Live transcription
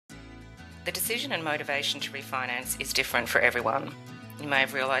The decision and motivation to refinance is different for everyone. You may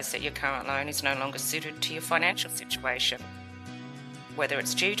have realised that your current loan is no longer suited to your financial situation, whether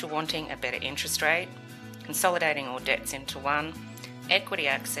it's due to wanting a better interest rate, consolidating all debts into one, equity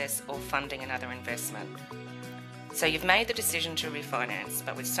access, or funding another investment. So you've made the decision to refinance,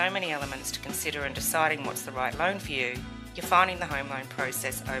 but with so many elements to consider and deciding what's the right loan for you, you're finding the home loan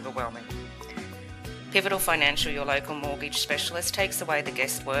process overwhelming. Pivotal Financial, your local mortgage specialist, takes away the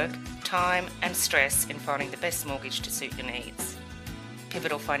guesswork, time and stress in finding the best mortgage to suit your needs.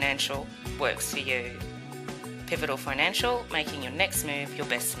 Pivotal Financial works for you. Pivotal Financial, making your next move your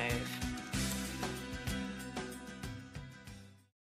best move.